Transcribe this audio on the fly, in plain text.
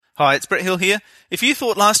Hi, it's Brett Hill here. If you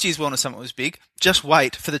thought last year's Wellness Summit was big, just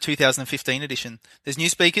wait for the 2015 edition. There's new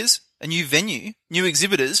speakers, a new venue, new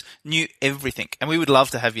exhibitors, new everything, and we would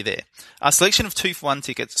love to have you there. Our selection of 2-for-1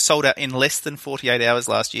 tickets sold out in less than 48 hours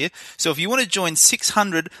last year, so if you want to join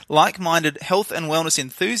 600 like-minded health and wellness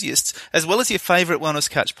enthusiasts, as well as your favourite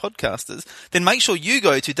Wellness Couch podcasters, then make sure you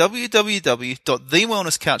go to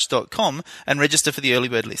www.thewellnesscouch.com and register for the early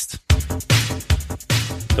bird list.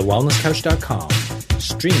 TheWellnessCouch.com,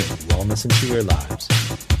 streaming wellness into your lives.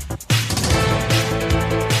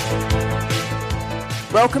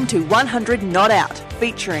 Welcome to 100 Not Out,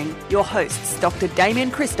 featuring your hosts Dr.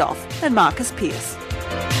 Damien Christoph and Marcus Pearce.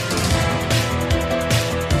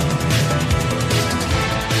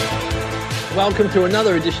 Welcome to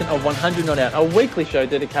another edition of 100 Not Out, a weekly show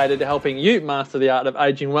dedicated to helping you master the art of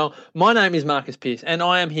aging well. My name is Marcus Pearce, and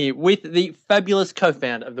I am here with the fabulous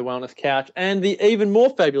co-founder of the Wellness Couch and the even more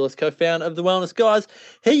fabulous co-founder of the Wellness Guys.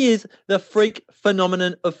 He is the freak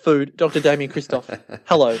phenomenon of food, Dr. Damien Christoph.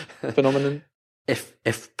 Hello, phenomenon.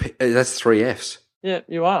 That's 3 Fs. Yeah,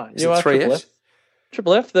 you are. Is it 3 Triple Fs? F.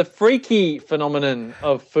 Triple F, the freaky phenomenon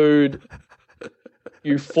of food.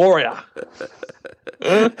 Euphoria.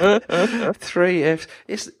 3 Fs.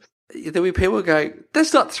 There'll be people going,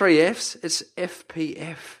 that's not 3 Fs, it's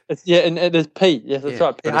FPF. And there's P. Yes, that's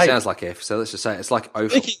right. But it sounds like F, so let's just say it's like O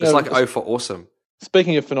for, O for awesome.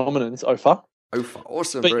 Speaking of phenomenons, OFA. O for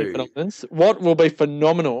awesome, Speaking of phenomenons, what will be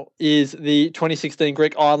phenomenal is the 2016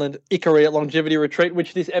 Greek island Ikaria Longevity Retreat,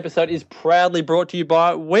 which this episode is proudly brought to you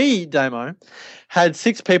by. We, Damo, had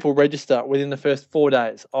 6 people register within the first 4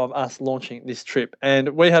 days of us launching this trip.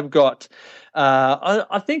 And we have got,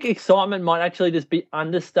 I think excitement might actually just be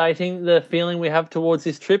understating the feeling we have towards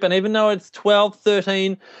this trip. And even though it's 12,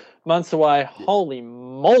 13 months away, holy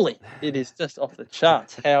moly, it is just off the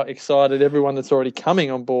charts how excited everyone that's already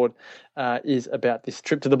coming on board is about this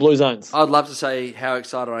trip to the Blue Zones. I'd love to say how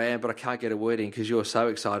excited I am, but I can't get a word in because you're so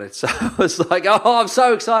excited. So I was like, oh, I'm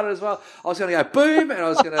so excited as well. I was going to go boom, and I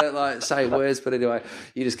was going to say words, but anyway,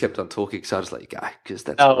 you just kept on talking, so I just let you go because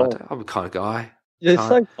that's what I do. I'm the kind of guy. You're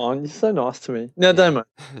so kind. You're so nice to me. Now, Damo,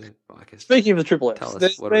 speaking of the Triple Fs,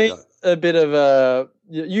 there's been a bit of a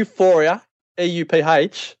euphoria,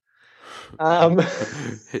 EUPH,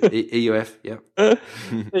 EUF, yeah.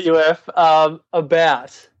 EUF,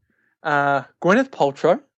 about Gwyneth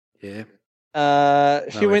Paltrow. Yeah.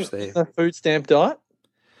 She went on the food stamp diet.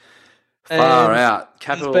 Far out.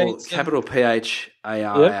 Capital PHAR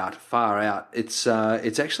out. Far out. It's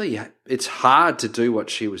actually hard to do what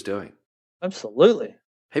she was doing. Absolutely.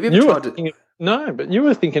 Have you ever tried to? No, but you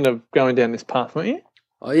were thinking of going down this path, weren't you?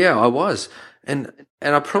 Oh yeah, I was, and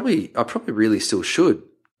I probably really still should.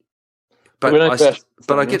 But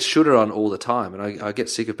I get shooted on all the time, and I get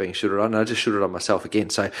sick of being shooted on, and I just shoot it on myself again.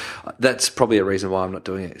 So that's probably a reason why I'm not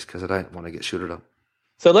doing it, is because I don't want to get shooted on.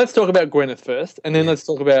 So let's talk about Gwyneth first, and then let's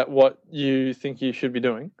talk about what you think you should be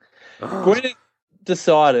doing. Gwyneth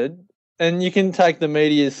decided, and you can take the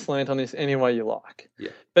media's slant on this any way you like,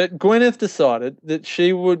 but Gwyneth decided that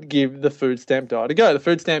she would give the food stamp diet a go. The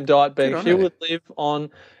food stamp diet being she would live on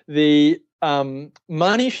the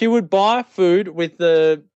money she would buy food with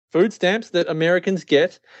the food stamps that Americans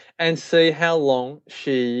get and see how long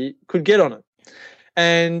she could get on it.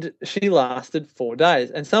 And she lasted 4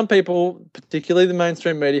 days. And some people, particularly the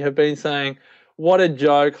mainstream media, have been saying, what a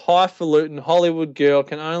joke, highfalutin Hollywood girl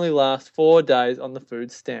can only last 4 days on the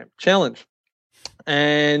food stamp challenge.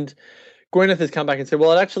 And Gwyneth has come back and said,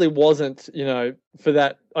 well, it actually wasn't, for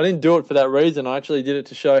that. I didn't do it for that reason. I actually did it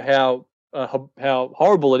to show how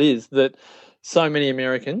horrible it is that so many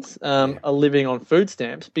Americans are living on food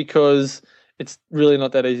stamps, because it's really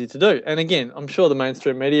not that easy to do. And again, I'm sure the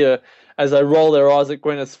mainstream media, as they roll their eyes at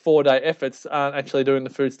Gwyneth's 4-day efforts, aren't actually doing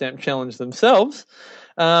the food stamp challenge themselves.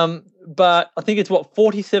 But I think it's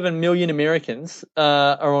 47 million Americans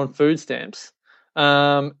are on food stamps.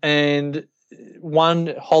 And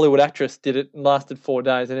one Hollywood actress did it and lasted 4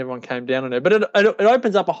 days, and everyone came down on her. But it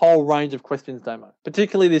opens up a whole range of questions, Damo,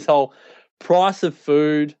 particularly this whole price of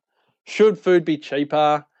food. Should food be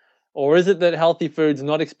cheaper, or is it that healthy food's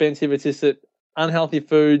not expensive, it's just that unhealthy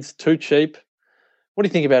food's too cheap? What do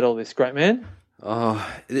you think about all this, great man? Oh,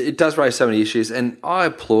 it does raise so many issues, and I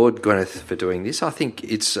applaud Gwyneth for doing this. I think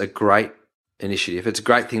it's a great initiative. It's a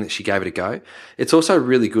great thing that she gave it a go. It's also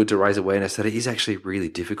really good to raise awareness that it is actually really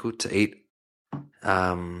difficult to eat,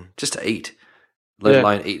 just to eat, let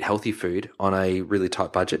alone eat healthy food on a really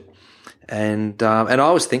tight budget. And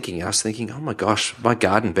I was thinking, oh my gosh, my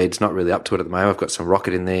garden bed's not really up to it at the moment. I've got some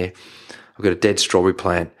rocket in there. I've got a dead strawberry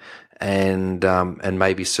plant and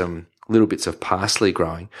maybe some little bits of parsley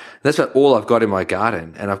growing. That's about all I've got in my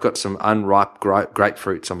garden, and I've got some unripe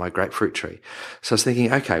grapefruits on my grapefruit tree. So I was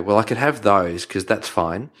thinking, okay, well, I could have those because that's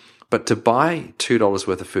fine. But to buy $2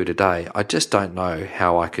 worth of food a day, I just don't know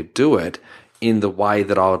how I could do it in the way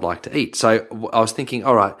that I would like to eat. So I was thinking,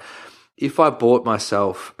 all right, if I bought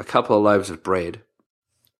myself a couple of loaves of bread,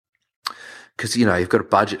 because, you know, you've got a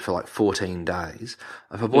budget for like 14 days.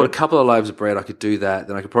 If I bought a couple of loaves of bread, I could do that.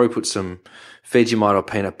 Then I could probably put some Vegemite or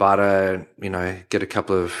peanut butter, you know, get a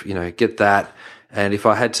couple of, you know, get that. And if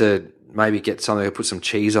I had to maybe get something, I'd put some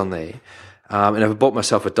cheese on there. And if I bought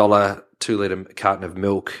myself a $1 2-litre carton of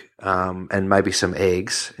milk, and maybe some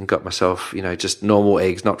eggs, and got myself, you know, just normal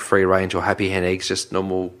eggs, not free range or happy hen eggs, just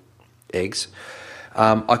normal eggs,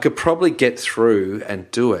 I could probably get through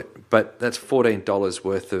and do it. But that's $14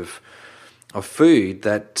 worth of food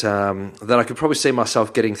that I could probably see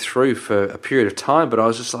myself getting through for a period of time. But I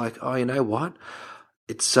was just like, oh, you know what?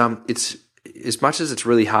 It's as much as it's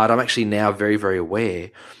really hard, I'm actually now very, very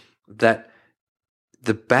aware that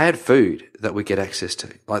the bad food that we get access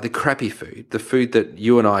to, like the crappy food, the food that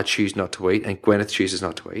you and I choose not to eat and Gwyneth chooses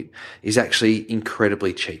not to eat, is actually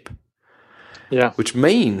incredibly cheap. Yeah. Which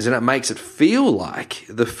means, and it makes it feel like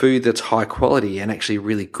the food that's high quality and actually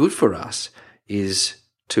really good for us is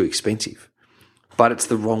too expensive. But it's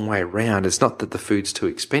the wrong way around. It's not that the food's too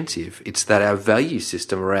expensive. It's that our value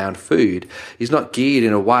system around food is not geared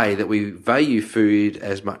in a way that we value food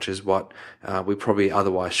as much as what we probably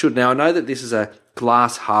otherwise should. Now, I know that this is a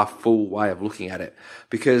glass half full way of looking at it,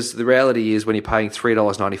 because the reality is when you're paying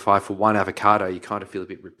 $3.95 for one avocado, you kind of feel a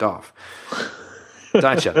bit ripped off.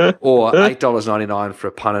 Don't you? Or $8.99 for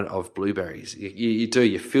a punnet of blueberries. You do.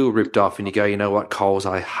 You feel ripped off, and you go, you know what, Coles,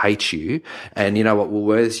 I hate you, and you know what,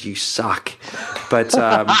 Woolworths, you suck. But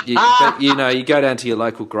you know, you go down to your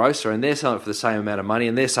local grocer, and they're selling it for the same amount of money,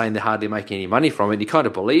 and they're saying they're hardly making any money from it. And you kind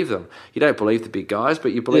of believe them. You don't believe the big guys,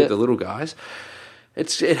 but you believe the little guys.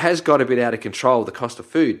 It has got a bit out of control, the cost of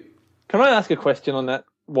food. Can I ask a question on that,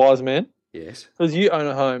 wise man? Yes. Because you own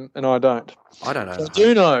a home and I don't. I don't own a home. I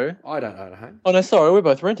do know. I don't own a home. Oh, no, sorry. We're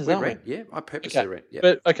both renters, aren't rent. we? Yeah, I purposely rent. Yep.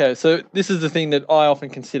 But, okay, so this is the thing that I often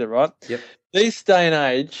consider, right? Yep. This day and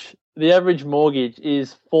age, the average mortgage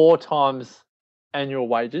is 4 times annual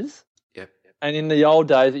wages. Yep. And in the old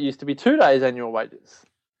days, it used to be 2 days annual wages.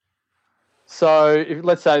 So if,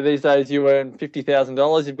 let's say these days you earn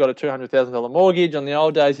 $50,000, you've got a $200,000 mortgage. On the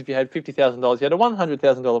old days, if you had $50,000, you had a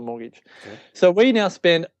 $100,000 mortgage. Okay. So we now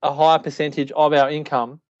spend a higher percentage of our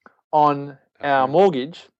income on our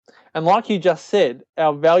mortgage. And like you just said,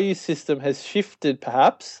 our value system has shifted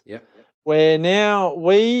perhaps, where now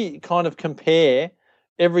we kind of compare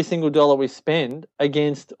every single dollar we spend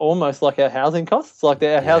against almost like our housing costs. Like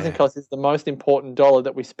our housing cost is the most important dollar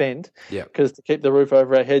that we spend because to keep the roof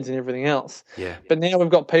over our heads and everything else. Yeah. But now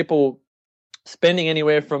we've got people spending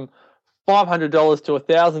anywhere from $500 to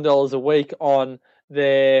 $1,000 a week on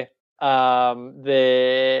their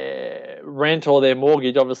rent or their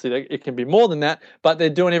mortgage. Obviously, it can be more than that, but they're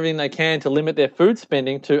doing everything they can to limit their food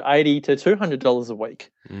spending to $80 to $200 a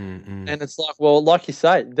week. Mm-hmm. And it's like, well, like you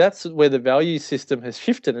say, that's where the value system has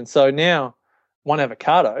shifted. And so now one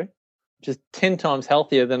avocado, which is 10 times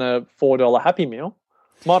healthier than a $4 Happy Meal,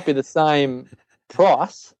 might be the same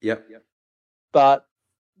price. But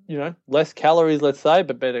you know, less calories, let's say,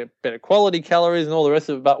 but better quality calories and all the rest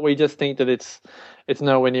of it. But we just think that it's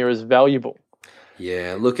nowhere near as valuable.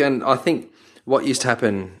 Yeah, look, and I think what used to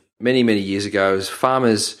happen many, many years ago is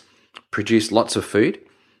farmers produced lots of food,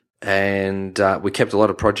 and we kept a lot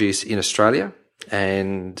of produce in Australia,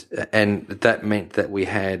 and that meant that we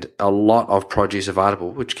had a lot of produce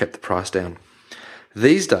available, which kept the price down.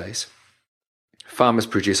 These days, farmers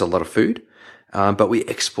produce a lot of food, but we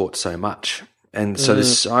export so much. And so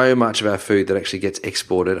there's so much of our food that actually gets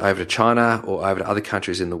exported over to China or over to other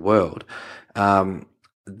countries in the world.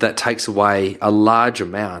 That takes away a large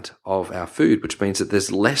amount of our food, which means that there's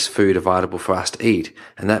less food available for us to eat,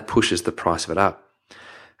 and that pushes the price of it up.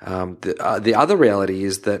 The other reality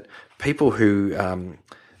is that people who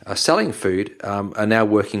are selling food are now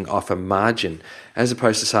working off a margin, as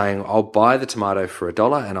opposed to saying, I'll buy the tomato for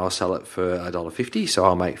 $1 and I'll sell it for $1.50, so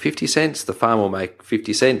I'll make 50 cents, the farm will make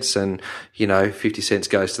 50 cents, and 50 cents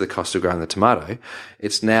goes to the cost of growing the tomato.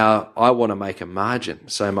 It's now, I want to make a margin,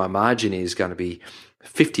 so my margin is going to be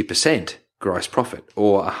 50% gross profit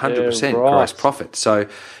or 100% gross profit. So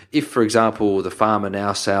if, for example, the farmer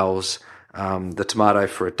now sells the tomato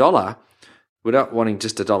for $1, we're not wanting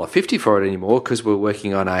just $1.50 for it anymore because we're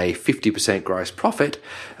working on a 50% gross profit.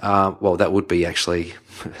 Well, that would be actually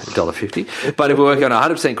 $1.50. But if we're working on a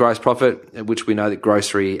 100% gross profit, which we know that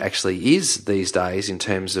grocery actually is these days in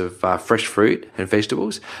terms of fresh fruit and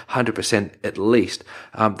vegetables, 100% at least,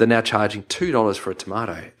 they're now charging $2 for a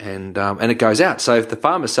tomato, and it goes out. So if the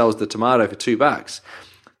farmer sells the tomato for $2,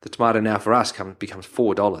 the tomato now for us becomes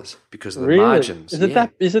 $4 because of the margins.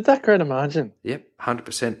 Is it that great a margin? Yep,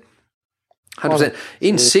 100%. 100%.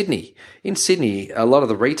 In Sydney, a lot of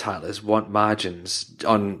the retailers want margins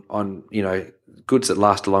on goods that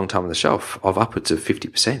last a long time on the shelf of upwards of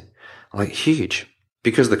 50%. Like huge,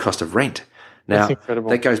 because of the cost of rent. Now,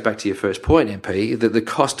 that goes back to your first point, MP, that the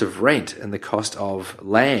cost of rent and the cost of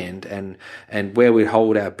land and where we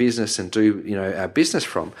hold our business and do, our business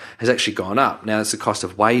from has actually gone up. Now, it's the cost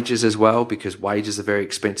of wages as well, because wages are very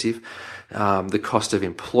expensive. The cost of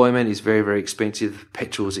employment is very, very expensive.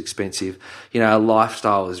 Petrol is expensive. Our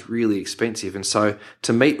lifestyle is really expensive. And so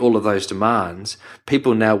to meet all of those demands,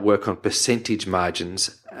 people now work on percentage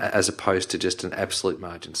margins as opposed to just an absolute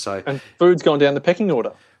margin. And food's gone down the pecking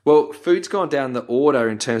order. Well, food's gone down the order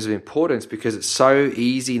in terms of importance because it's so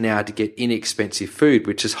easy now to get inexpensive food,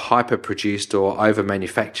 which is hyper-produced or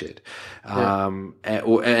over-manufactured, and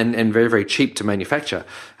very, very cheap to manufacture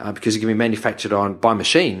because it can be manufactured by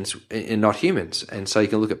machines and not humans. And so you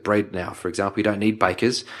can look at bread now, for example. You don't need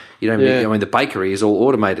bakers. You don't need, the bakery is all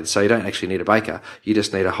automated, so you don't actually need a baker. You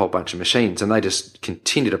just need a whole bunch of machines, and they just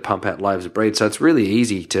continue to pump out loaves of bread. So it's really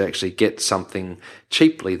easy to actually get something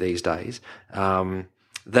cheaply these days.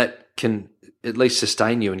 That can at least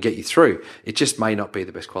sustain you and get you through. It just may not be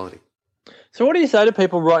the best quality. So what do you say to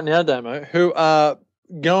people right now, Damo, who are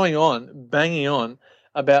banging on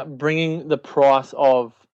about bringing the price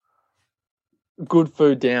of good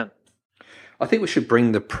food down? I think we should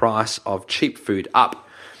bring the price of cheap food up.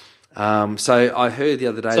 So I heard the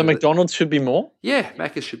other day. So McDonald's should be more? Yeah,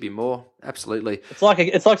 Macca's should be more. Absolutely. It's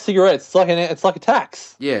like cigarettes. It's like a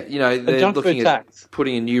tax. Yeah, they're looking at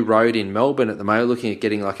putting a new road in Melbourne at the moment, looking at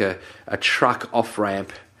getting like a truck off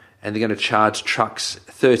ramp, and they're going to charge trucks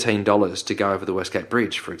 $13 to go over the Westgate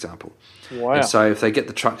Bridge, for example. Wow. And so if they get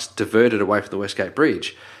the trucks diverted away from the Westgate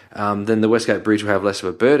Bridge, then the Westgate Bridge will have less of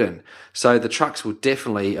a burden. So the trucks will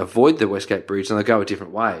definitely avoid the Westgate Bridge and they'll go a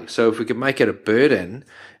different way. So if we could make it a burden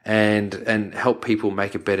and help people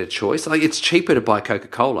make a better choice, like it's cheaper to buy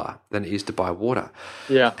Coca-Cola than it is to buy water.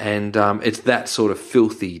 Yeah. And it's that sort of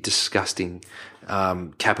filthy, disgusting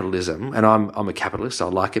capitalism, and I'm a capitalist, I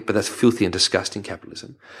like it, but that's filthy and disgusting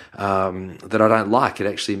capitalism that I don't like. It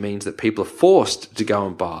actually means that people are forced to go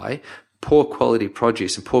and buy poor quality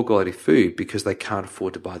produce and poor quality food because they can't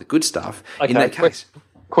afford to buy the good stuff. Okay, in that case.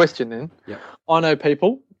 Question then. Yep. I know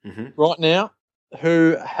people right now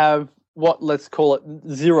who have let's call it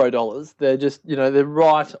 $0. They're just, they're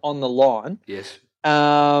right on the line. Yes.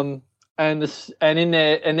 And in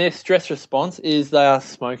their stress response is they are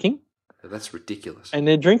smoking. That's ridiculous. And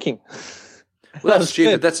they're drinking. Well, that's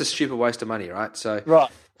stupid. That's a stupid waste of money, right? So,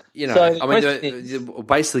 right.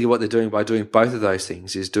 Basically what they're doing by doing both of those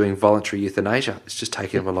things is doing voluntary euthanasia. It's just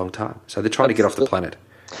taking them a long time. So they're trying to get off the planet.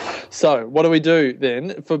 So what do we do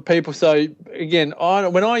then for people? So again,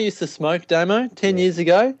 when I used to smoke, Damo, 10 years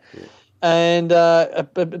ago, and a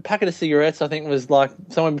packet of cigarettes I think was like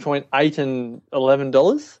somewhere between $8 and $11.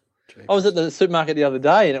 Jeez. I was at the supermarket the other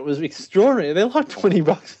day and it was extraordinary. They're like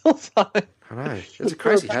 $20 or something. I know. It's a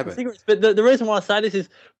crazy habit. But the reason why I say this is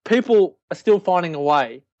people are still finding a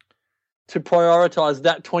way to prioritise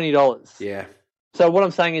that $20. Yeah. So what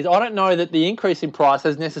I'm saying is I don't know that the increase in price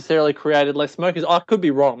has necessarily created less smokers. I could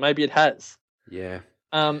be wrong. Maybe it has. Yeah.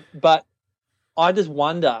 But I just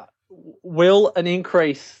wonder, will an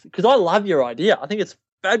increase, because I love your idea. I think it's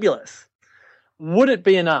fabulous. Would it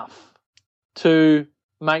be enough to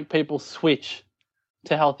make people switch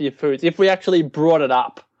to healthier foods if we actually brought it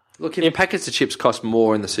up? Look, if packets of chips cost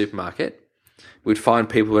more in the supermarket, we'd find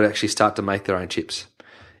people would actually start to make their own chips.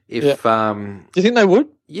 Do you think they would?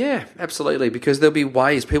 Yeah, absolutely, because there'll be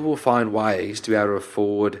ways, people will find ways to be able to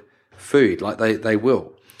afford food, like they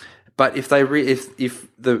will. But if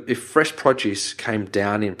if fresh produce came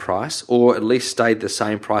down in price, or at least stayed the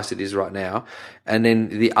same price it is right now, and then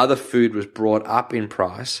the other food was brought up in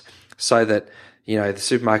price, so that the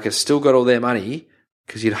supermarkets still got all their money,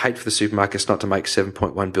 because you'd hate for the supermarkets not to make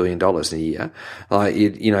 $7.1 billion in a year. Like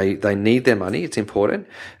they need their money; it's important.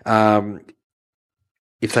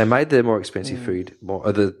 If they made the more expensive food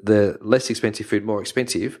or the less expensive food more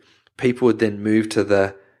expensive, people would then move to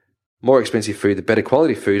the more expensive food, the better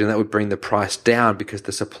quality food, and that would bring the price down because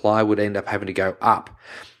the supply would end up having to go up.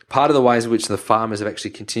 part of the ways in which the farmers have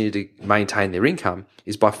actually continued to maintain their income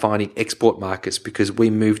is by finding export markets, because we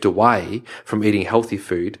moved away from eating healthy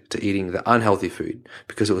food to eating the unhealthy food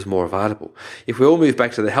because it was more available. If we all move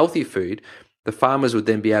back to the healthy food, the farmers would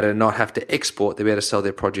then be able to not have to export, they'd be able to sell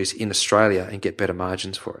their produce in Australia and get better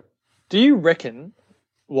margins for it. Do you reckon,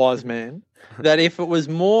 wise man, that if it was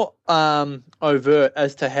more overt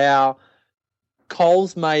as to how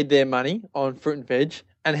Coles made their money on fruit and veg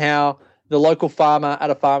and how the local farmer at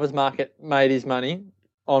a farmer's market made his money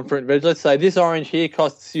on fruit and veg, let's say this orange here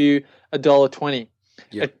costs you $1.20.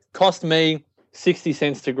 Yep. It cost me 60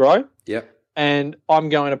 cents to grow. Yep. And I'm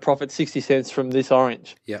going to profit 60 cents from this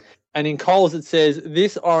orange. Yep. And in Coles, it says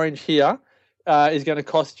this orange here is going to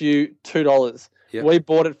cost you $2. Yep. We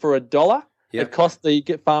bought it for $1. Yep. It cost the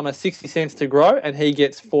farmer 60 cents to grow, and he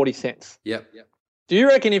gets 40 cents. Yep. Yep. Do you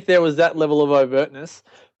reckon if there was that level of overtness,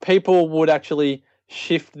 people would actually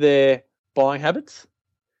shift their buying habits?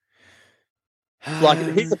 Like,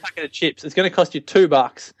 here's a packet of chips. It's going to cost you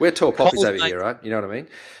 $2. We're tall poppies Coles over here, right? You know what I mean?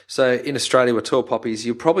 So in Australia, we're tall poppies.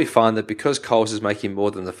 You'll probably find that because Coles is making more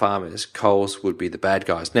than the farmers, Coles would be the bad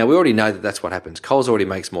guys. Now, we already know that that's what happens. Coles already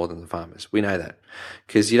makes more than the farmers. We know that.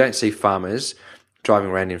 Because you don't see farmers driving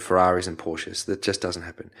around in Ferraris and Porsches. That just doesn't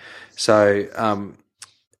happen. So,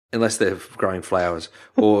 unless they're growing flowers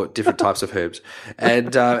or different types of herbs.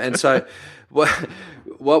 And so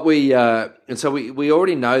we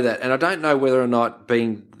already know that, and I don't know whether or not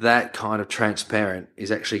being that kind of transparent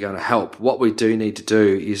is actually going to help. What we do need to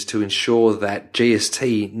do is to ensure that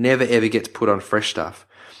GST never ever gets put on fresh stuff,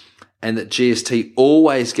 and that GST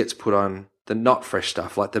always gets put on the not fresh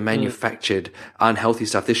stuff, like the manufactured unhealthy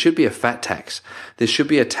stuff. There should be a fat tax. There should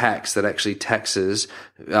be a tax that actually taxes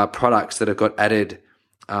products that have got added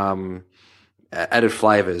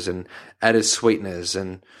flavors and added sweeteners,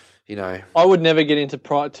 and I would never get into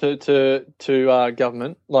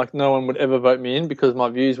government. Like, no one would ever vote me in because my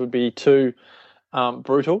views would be too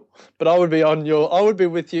brutal. But I would be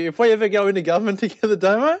with you if we ever go into government together,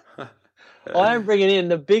 Domo. I am bringing in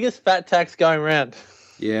the biggest fat tax going around.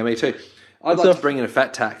 Yeah, me too. I'd like to bring in a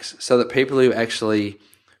fat tax so that people who actually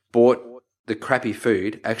bought the crappy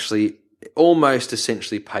food actually almost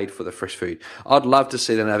essentially paid for the fresh food. I'd love to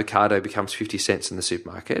see that an avocado becomes 50 cents in the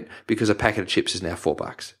supermarket because a packet of chips is now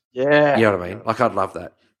 $4. Yeah. You know what I mean? Like, I'd love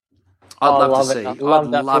that. I'd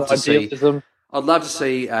love to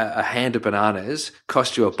see a hand of bananas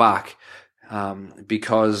cost you $1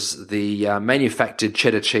 because the manufactured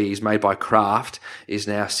cheddar cheese made by Kraft is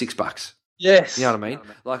now $6. Yes. You know what I mean?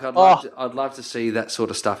 Like, I'd love to see that sort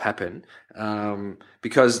of stuff happen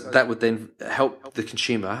because that would then help the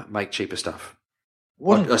consumer make cheaper stuff.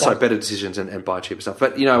 Better decisions and buy cheaper stuff.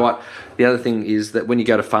 But you know what? The other thing is that when you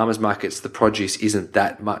go to farmers markets, the produce isn't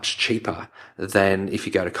that much cheaper than if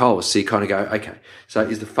you go to Coles. So you kind of go, okay, so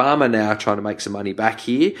is the farmer now trying to make some money back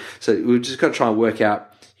here? So we've just got to try and work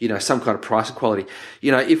out, some kind of price equality.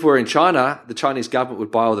 If we're in China, the Chinese government would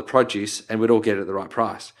buy all the produce and we'd all get it at the right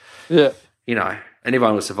price. Yeah. And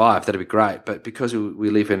everyone would survive. That'd be great. But because we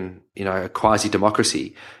live in, a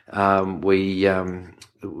quasi-democracy, that's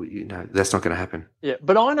not going to happen. Yeah,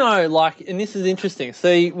 but I know, and this is interesting.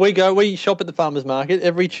 See, we shop at the farmers market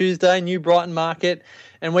every Tuesday, New Brighton Market,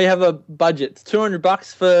 and we have a budget. It's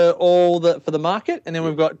 $200 for the market, and then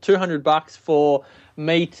we've got $200 for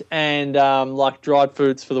meat and dried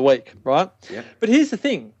foods for the week, right? Yeah. But here's the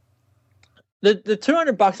thing: the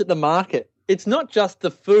 $200 at the market, it's not just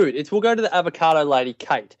the food. We'll go to the avocado lady,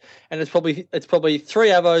 Kate, and it's probably 3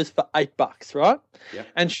 avos for $8, right? Yeah.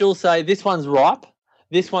 And she'll say, this one's ripe.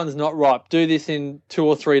 This one's not ripe. Do this in 2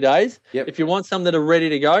 or 3 days. Yep. If you want some that are ready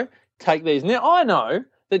to go, take these. Now, I know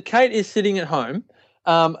that Kate is sitting at home,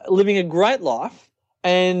 living a great life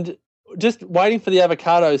and just waiting for the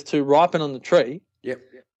avocados to ripen on the tree. Yep.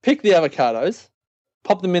 Pick the avocados,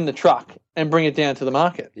 pop them in the truck and bring it down to the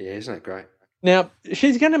market. Yeah, isn't that great? Now,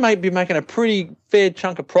 she's going to be making a pretty fair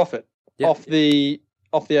chunk of profit off the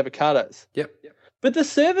avocados. Yep. But the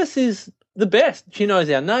service is the best. She knows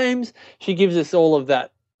our names. She gives us all of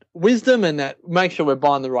that wisdom and that make sure we're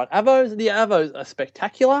buying the right avos. The avos are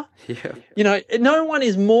spectacular. Yeah. No one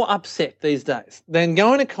is more upset these days than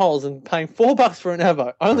going to Coles and paying $4 for an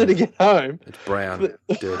avo only to get home. It's brown,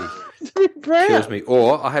 dirty. It's brown. Kills me.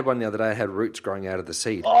 Or I had one the other day. I had roots growing out of the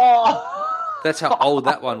seed. Oh. That's how old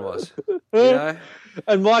that one was.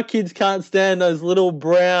 And my kids can't stand those little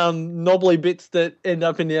brown knobbly bits that end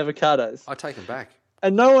up in the avocados. I take them back.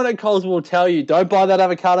 And no one at Coles will tell you, don't buy that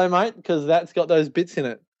avocado, mate, because that's got those bits in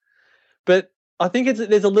it. But I think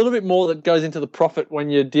there's a little bit more that goes into the profit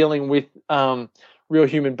when you're dealing with real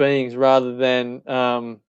human beings rather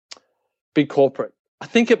than big corporate. I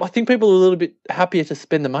think people are a little bit happier to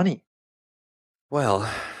spend the money. Well,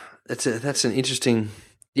 that's an interesting.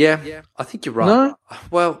 Yeah, I think you're right. No?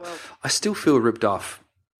 Well, I still feel ripped off.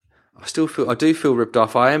 I do feel ripped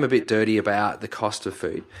off. I am a bit dirty about the cost of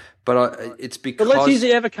food, but it's because. But let's use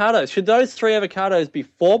the avocados. Should those 3 avocados be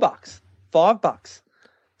 $4, $5,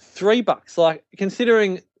 $3? Like,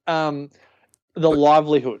 considering the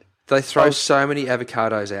livelihood. They throw so many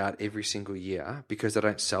avocados out every single year because they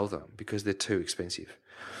don't sell them because they're too expensive.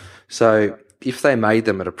 So if they made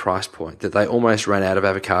them at a price point that they almost ran out of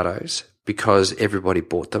avocados because everybody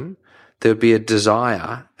bought them, there would be a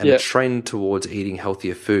desire and a trend towards eating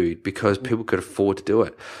healthier food because people could afford to do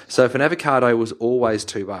it. So if an avocado was always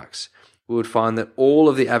 $2, we would find that all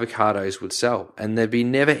of the avocados would sell and there'd be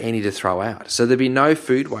never any to throw out. So there'd be no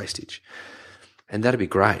food wastage. And that'd be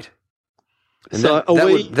great. And So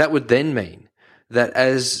that would then mean that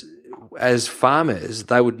as farmers,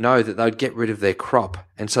 they would know that they'd get rid of their crop,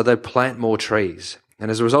 and so they'd plant more trees. And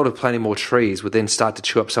as a result of planting more trees, would then start to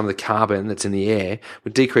chew up some of the carbon that's in the air,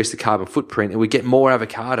 would decrease the carbon footprint, and we'd get more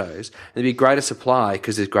avocados, and there'd be greater supply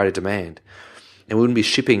because there's greater demand. And we wouldn't be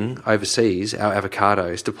shipping overseas our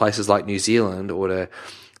avocados to places like New Zealand or to,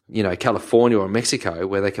 California or Mexico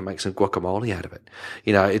where they can make some guacamole out of it.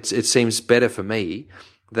 It seems better for me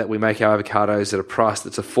that we make our avocados at a price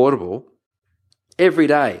that's affordable every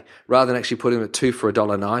day, rather than actually putting them at 2 for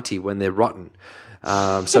 $1.90 when they're rotten.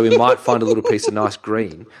 So we might find a little piece of nice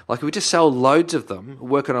green. Like if we just sell loads of them,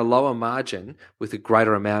 work on a lower margin with a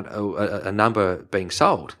greater amount, a number being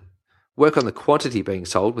sold, work on the quantity being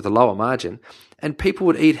sold with a lower margin, and people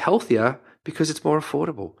would eat healthier because it's more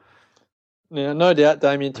affordable. Now, no doubt,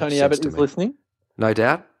 Damien, Tony Abbott is listening. No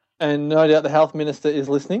doubt. And no doubt the health minister is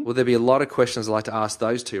listening. Well, there'd be a lot of questions I'd like to ask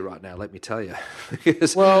those two right now, let me tell you.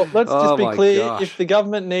 Well, let's just be clear. If the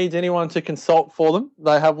government needs anyone to consult for them,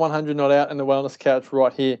 they have 100 Not Out and the Wellness Couch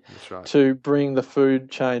right here to bring the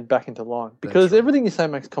food chain back into line. Because everything you say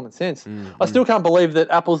makes common sense. I still can't believe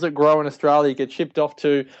that apples that grow in Australia get shipped off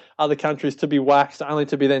to other countries to be waxed, only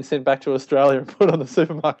to be then sent back to Australia and put on the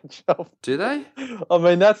supermarket shelf. Do they? I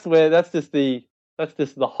mean, that's just the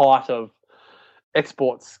height of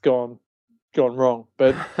exports gone wrong,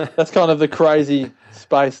 but that's kind of the crazy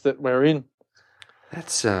space that we're in.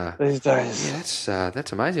 That's these days. Yeah,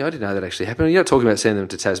 that's amazing. I didn't know that actually happened. You're not talking about sending them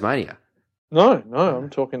to Tasmania. No, I'm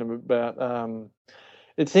talking about.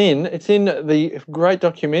 It's in the great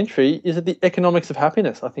documentary. Is it The Economics of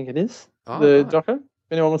Happiness? I think it is the doco.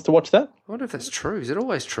 Anyone wants to watch that? I wonder if that's true. Is it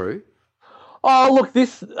always true? Oh, look,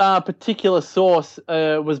 this particular source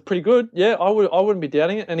was pretty good. Yeah, I wouldn't be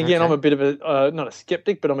doubting it. And again, I'm a bit of a not a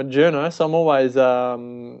skeptic, but I'm a journo, so I'm always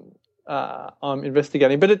I'm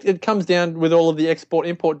investigating. But it comes down with all of the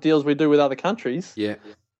export-import deals we do with other countries. Yeah.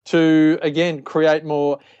 To again create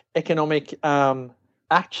more economic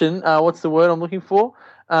action. What's the word I'm looking for?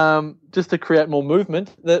 Just to create more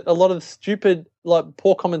movement. That a lot of stupid, like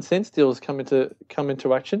poor common sense deals come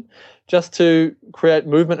into action, just to create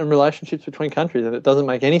movement and relationships between countries, and it doesn't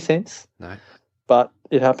make any sense. No, but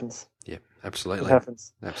it happens. Yeah, absolutely, it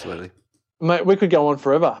happens. Absolutely, mate. We could go on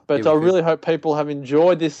forever, but I really hope people have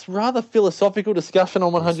enjoyed this rather philosophical discussion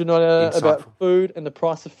on 100 Not Out about food and the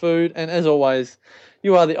price of food. And as always,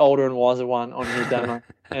 you are the older and wiser one on here, Damo,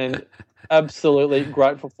 and absolutely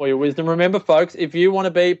grateful for your wisdom. Remember, folks, if you want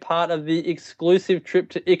to be part of the exclusive trip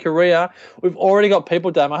to Ikaria, we've already got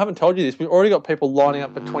people, Damo, I haven't told you this, we've already got people lining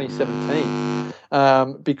up for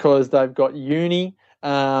 2017 because they've got uni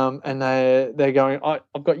and they're going,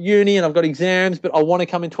 I've got uni and I've got exams, but I want to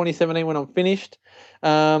come in 2017 when I'm finished.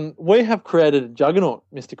 We have created a juggernaut,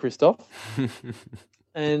 Mr. Christoph.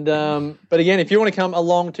 And but again, if you want to come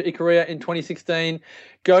along to Ikaria in 2016,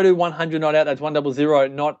 go to 100 Not Out. That's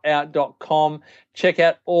 100notout.com. Check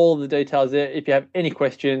out all the details there. If you have any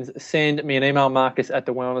questions, send me an email,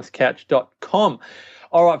 marcus@thewellnesscouch.com.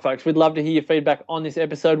 All right, folks, we'd love to hear your feedback on this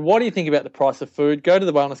episode. What do you think about the price of food? Go to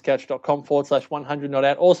thewellnesscouch.com/100 Not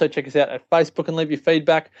Out. Also, check us out at Facebook and leave your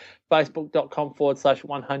feedback.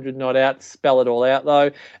 Facebook.com/100 Not Out. Spell it all out,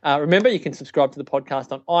 though. Remember, you can subscribe to the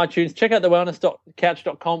podcast on iTunes. Check out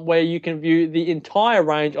thewellnesscouch.com, where you can view the entire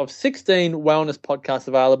range of 16 wellness podcasts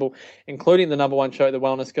available, including the number one show, The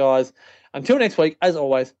Wellness Guys. Until next week, as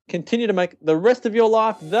always, continue to make the rest of your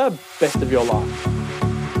life the best of your life.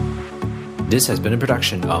 This has been a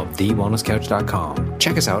production of TheWellnessCouch.com.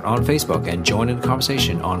 Check us out on Facebook and join in the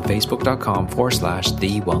conversation on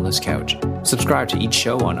Facebook.com/TheWellnessCouch. Subscribe to each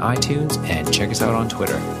show on iTunes and check us out on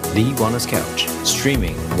Twitter. The Wellness Couch,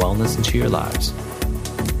 streaming wellness into your lives.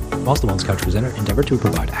 Whilst the Wellness Couch presenter endeavour to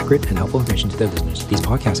provide accurate and helpful information to their listeners, these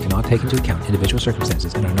podcasts cannot take into account individual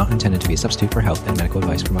circumstances and are not intended to be a substitute for health and medical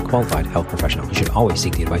advice from a qualified health professional. You should always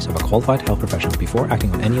seek the advice of a qualified health professional before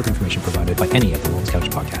acting on any of the information provided by any of the Wellness Couch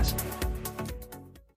podcasts.